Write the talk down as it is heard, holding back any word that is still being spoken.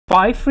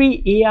5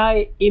 free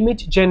AI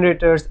image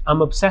generators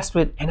I'm obsessed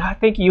with, and I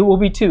think you will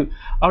be too.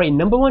 All right,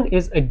 number one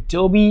is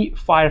Adobe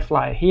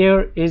Firefly.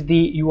 Here is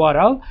the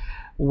URL.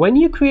 When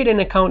you create an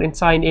account and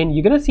sign in,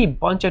 you're gonna see a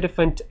bunch of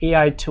different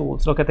AI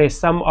tools. Look at this,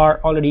 some are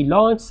already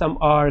launched, some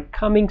are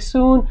coming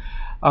soon.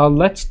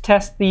 Let's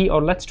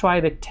try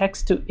the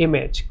text to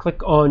image.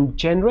 Click on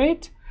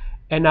generate.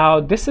 And now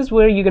this is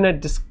where you're gonna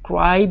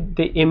describe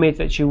the image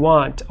that you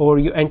want, or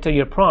you enter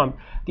your prompt.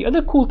 The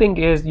other cool thing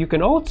is you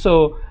can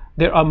also,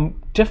 there are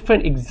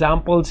different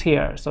examples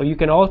here. So you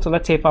can also,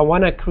 let's say if I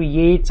wanna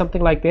create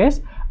something like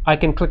this, I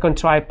can click on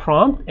try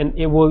prompt and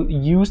it will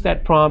use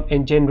that prompt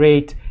and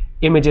generate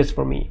images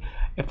for me.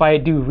 If I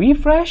do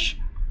refresh,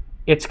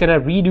 it's gonna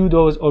redo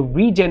those or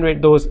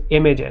regenerate those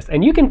images.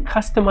 And you can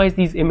customize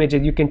these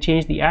images. You can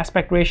change the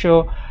aspect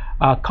ratio,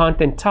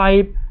 content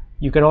type.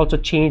 You can also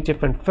change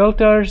different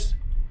filters.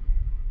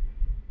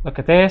 Look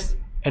at this.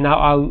 And now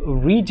I'll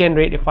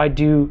regenerate. If I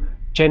do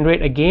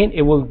generate again,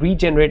 it will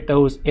regenerate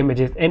those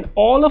images. And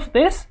all of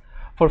this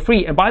for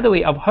free. And by the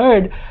way, I've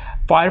heard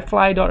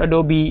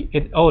firefly.adobe,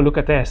 oh, look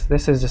at this.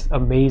 This is just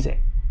amazing.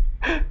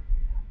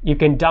 You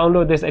can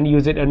download this and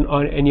use it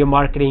in your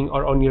marketing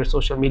or on your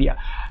social media.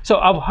 So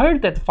I've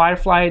heard that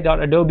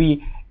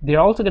firefly.adobe, they're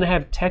also going to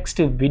have text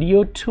to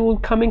video tool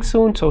coming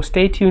soon. So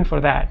stay tuned for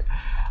that.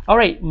 All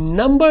right,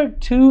 number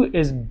two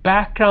is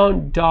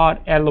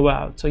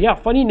background.lol. So yeah,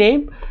 funny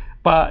name,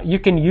 but you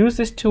can use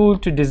this tool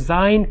to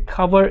design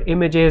cover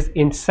images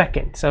in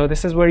seconds. So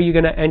this is where you're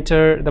going to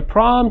enter the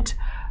prompt.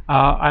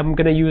 I'm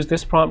going to use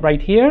this prompt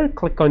right here.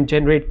 Click on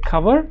generate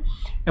cover.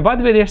 And by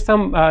the way, there's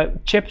some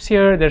chips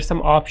here. There's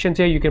some options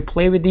here. You can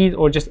play with these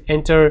or just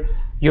enter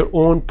your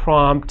own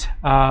prompt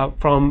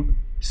from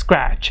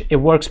scratch. It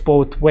works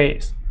both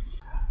ways.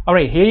 All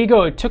right, here you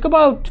go. It took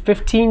about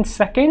 15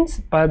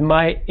 seconds, but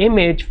my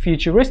image,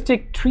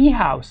 futuristic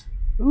treehouse.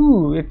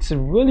 Ooh, it's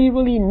really,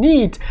 really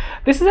neat.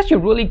 This is actually a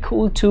really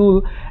cool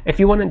tool if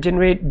you want to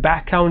generate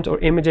backgrounds or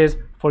images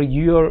for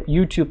your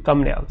YouTube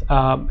thumbnails.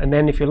 And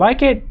then if you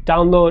like it,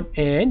 download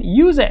and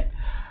use it.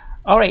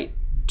 All right,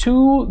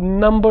 tool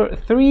number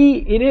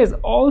three, it is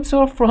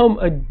also from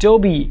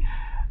Adobe.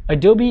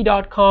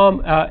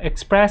 Adobe.com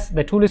Express.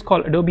 The tool is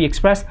called Adobe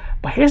Express.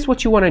 But here's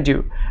what you want to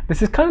do.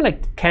 This is kind of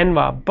like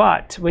Canva,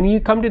 but when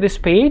you come to this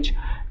page,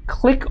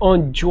 click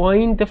on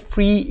join the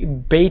free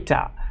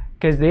beta,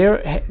 because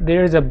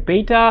there's a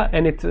beta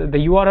and it's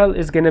the URL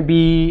is going to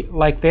be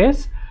like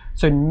this.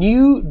 So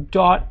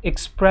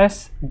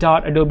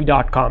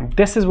new.express.adobe.com.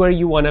 This is where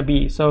you want to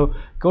be. So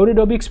go to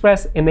Adobe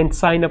Express and then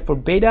sign up for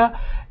beta,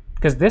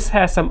 because this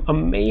has some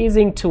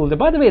amazing tools. And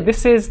by the way,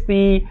 this is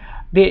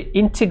they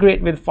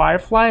integrate with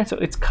Firefly, so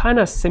it's kind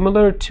of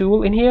similar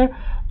tool in here.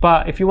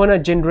 But if you want to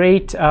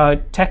generate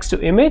text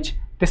to image,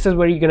 this is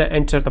where you're going to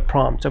enter the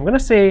prompt. So I'm going to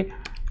say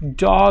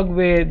dog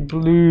with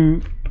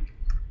blue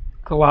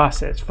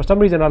glasses. For some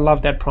reason, I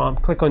love that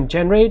prompt. Click on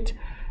generate,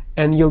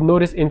 and you'll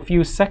notice in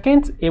few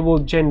seconds it will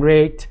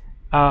generate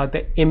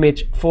the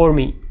image for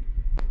me.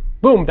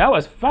 Boom, that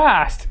was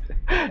fast.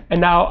 And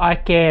now I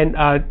can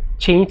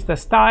change the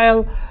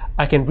style,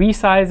 I can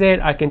resize it,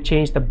 I can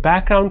change the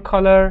background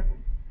color.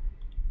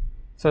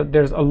 So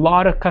there's a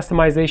lot of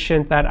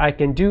customization that I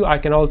can do. I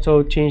can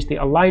also change the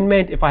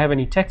alignment if I have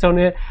any text on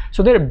it.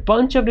 So there are a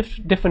bunch of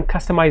different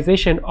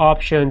customization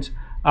options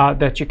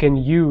that you can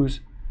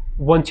use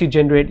once you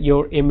generate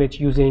your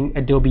image using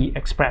Adobe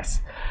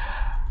Express.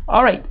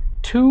 All right,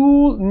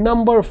 tool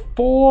number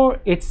four,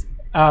 it's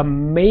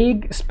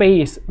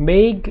Mag.space.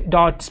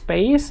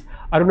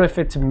 I don't know if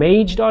it's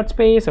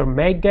Mage.space or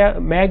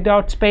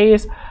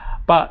Mag.space,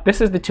 but this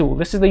is the tool.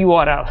 This is the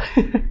URL.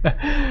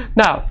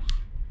 Now,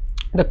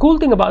 the cool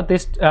thing about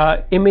this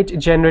image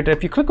generator,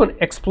 if you click on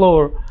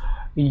explore,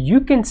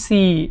 you can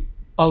see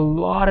a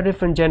lot of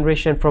different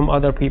generation from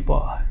other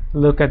people.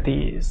 Look at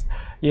these.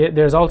 Yeah,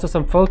 there's also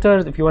some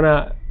filters. If you want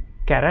to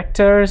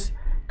characters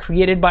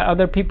created by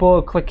other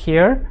people, click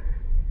here,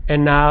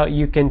 and now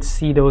you can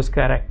see those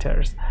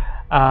characters.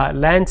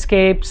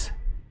 Landscapes.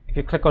 If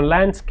you click on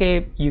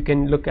landscape, you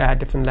can look at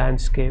different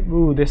landscape.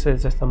 Ooh, this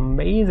is just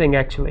amazing,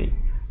 actually.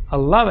 I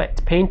love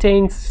it.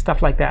 Paintings,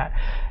 stuff like that.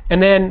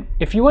 And then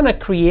if you want to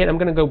create, I'm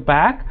going to go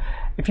back.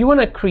 If you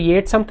want to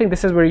create something,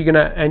 this is where you're going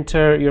to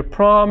enter your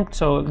prompt.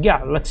 So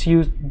yeah, let's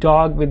use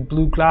dog with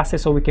blue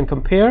glasses so we can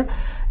compare.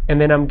 And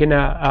then I'm going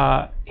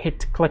to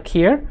hit click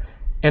here.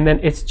 And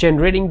then it's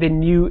generating the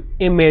new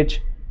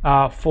image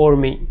for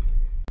me.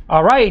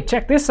 All right,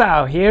 check this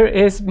out. Here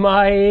is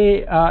my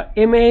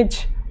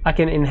image. I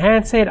can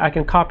enhance it. I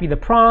can copy the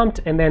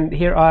prompt. And then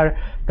here are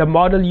the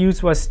model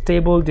used was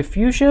stable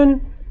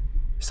diffusion.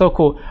 So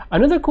cool.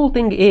 Another cool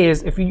thing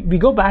is if we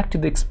go back to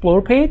the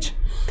explore page,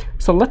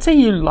 so let's say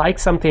you like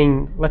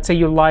something, let's say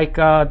you like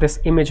this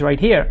image right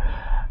here,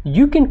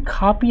 you can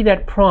copy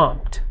that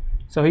prompt.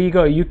 So here you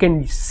go, you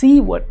can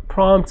see what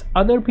prompts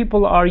other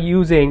people are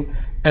using,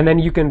 and then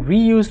you can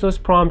reuse those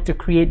prompts to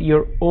create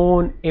your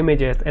own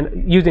images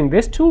and using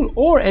this tool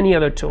or any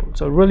other tool.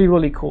 So really,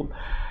 really cool.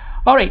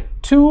 All right,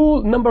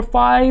 tool number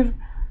 5,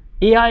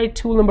 AI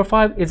tool number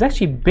 5 is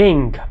actually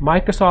Bing,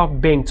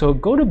 Microsoft Bing. So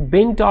go to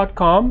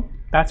bing.com,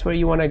 that's where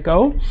you want to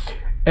go,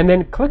 and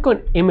then click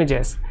on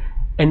images.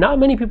 And not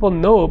many people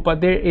know,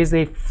 but there is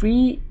a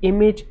free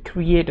image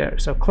creator.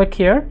 So click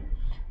here,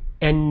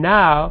 and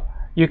now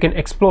you can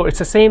explore. It's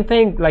the same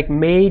thing like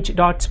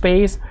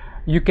mage.space.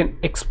 You can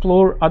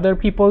explore other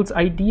people's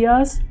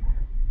ideas.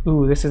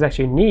 Ooh, this is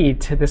actually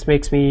neat. This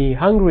makes me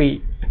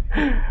hungry.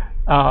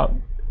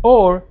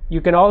 Or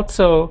you can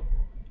also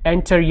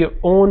enter your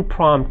own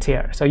prompt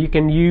here. So you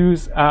can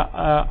use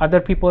other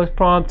people's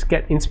prompts,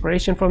 get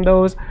inspiration from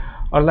those.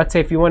 Or let's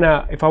say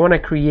if I wanna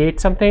create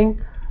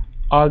something,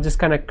 I'll just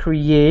kind of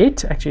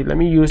create. Actually, let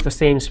me use the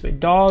same spit.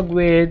 Dog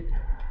with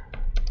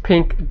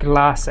pink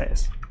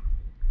glasses.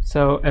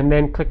 So, and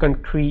then click on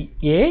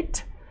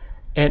create,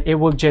 and it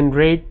will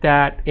generate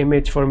that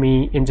image for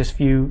me in just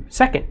few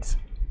seconds.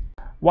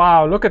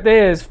 Wow, look at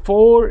this,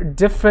 4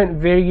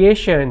 different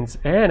variations,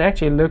 and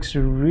actually looks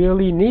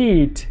really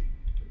neat.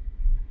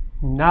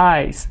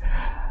 Nice.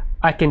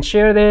 I can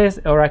share this,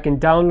 or I can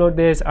download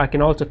this. I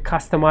can also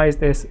customize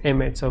this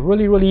image. So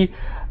really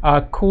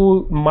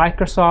cool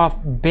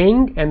Microsoft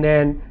Bing. And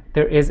then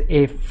there is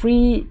a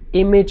free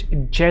image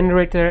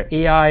generator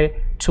AI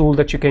tool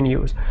that you can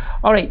use.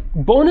 All right,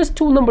 bonus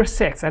tool number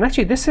 6, and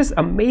actually this is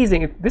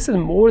amazing. This is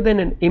more than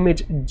an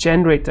image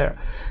generator.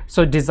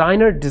 So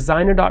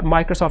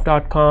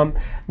designer.microsoft.com.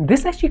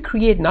 This actually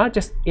creates not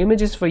just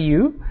images for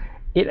you,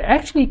 it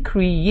actually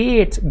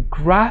creates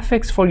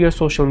graphics for your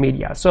social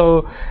media.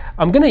 So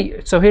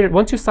here,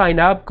 once you sign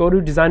up, go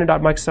to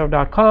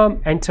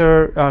designer.microsoft.com,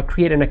 enter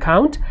create an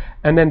account,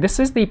 and then this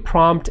is the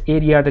prompt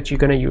area that you're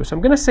going to use. So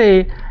I'm going to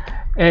say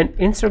an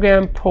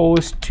Instagram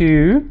post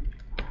to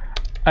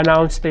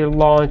announce the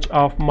launch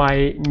of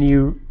my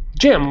new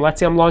gym. Let's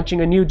say I'm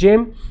launching a new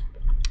gym.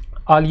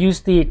 I'll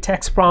use the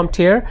text prompt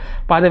here.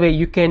 By the way,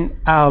 you can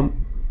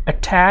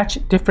attach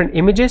different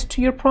images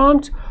to your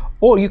prompt,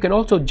 or you can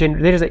also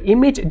there's an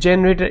image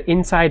generator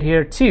inside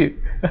here too.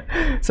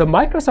 So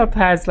Microsoft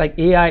has like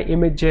AI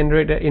image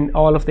generator in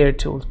all of their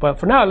tools, but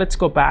for now let's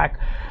go back.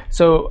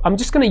 So I'm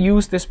just going to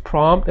use this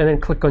prompt and then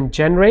click on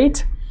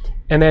generate,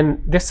 and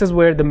then this is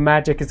where the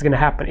magic is going to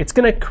happen. It's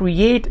going to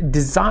create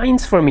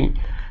designs for me,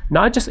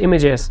 not just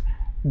images,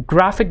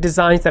 graphic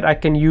designs that I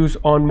can use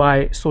on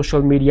my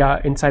social media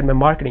inside my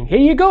marketing. Here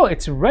you go,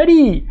 it's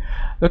ready.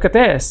 Look at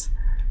this.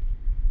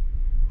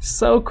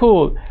 So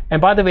cool.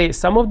 And by the way,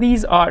 some of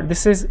these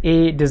this is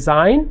a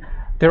design.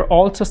 There are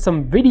also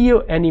some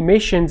video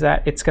animations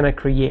that it's going to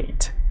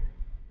create.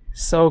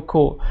 So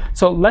cool.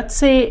 So let's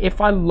say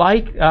if I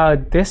like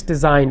this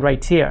design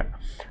right here,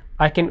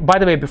 I can, by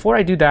the way, before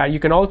I do that, you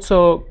can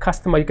also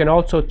customize, you can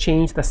also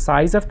change the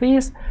size of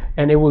these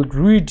and it will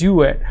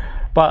redo it.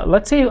 But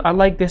let's say I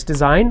like this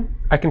design,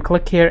 I can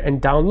click here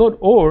and download,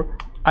 or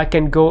I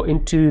can go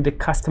into the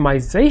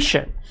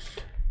customization.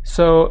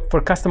 So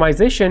for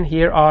customization,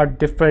 here are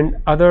different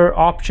other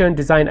options,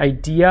 design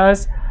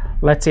ideas.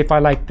 Let's say if I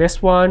like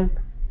this one,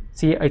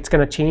 see, it's going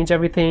to change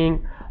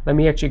everything. Let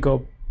me actually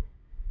go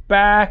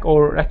back,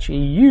 or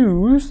actually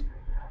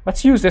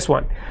let's use this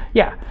one.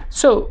 Yeah,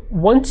 so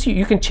once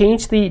you can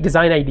change the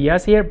design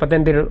ideas here, but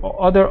then there are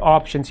other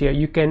options here.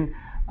 You can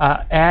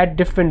add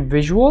different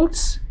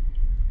visuals.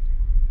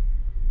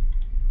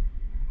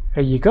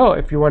 There you go.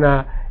 If you want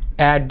to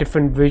add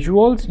different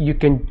visuals, you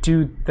can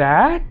do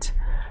that.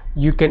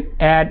 You can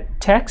add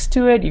text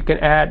to it. You can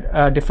add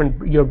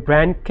your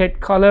brand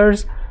kit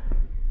colors.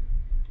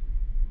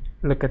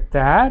 Look at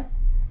that.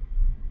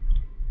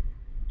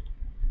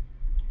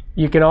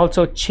 You can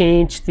also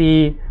change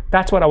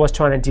that's what I was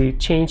trying to do,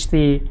 change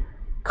the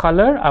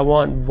color. I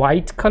want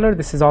white color.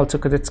 This is also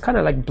because it's kind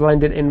of like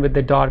blended in with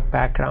the dark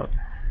background.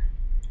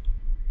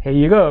 Here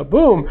you go,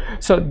 boom.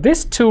 So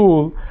this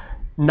tool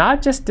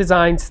not just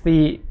designs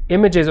the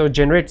images or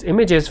generates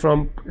images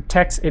from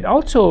text, it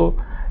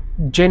also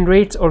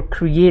generates or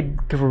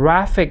create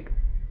graphic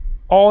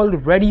all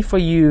ready for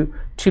you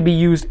to be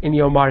used in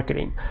your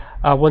marketing.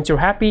 Once you're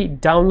happy,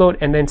 download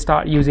and then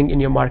start using in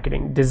your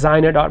marketing.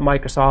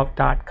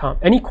 Designer.microsoft.com.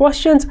 Any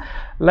questions?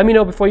 Let me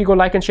know before you go.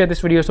 Like and share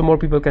this video so more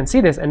people can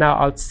see this. And now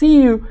I'll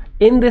see you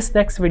in this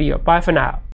next video. Bye for now.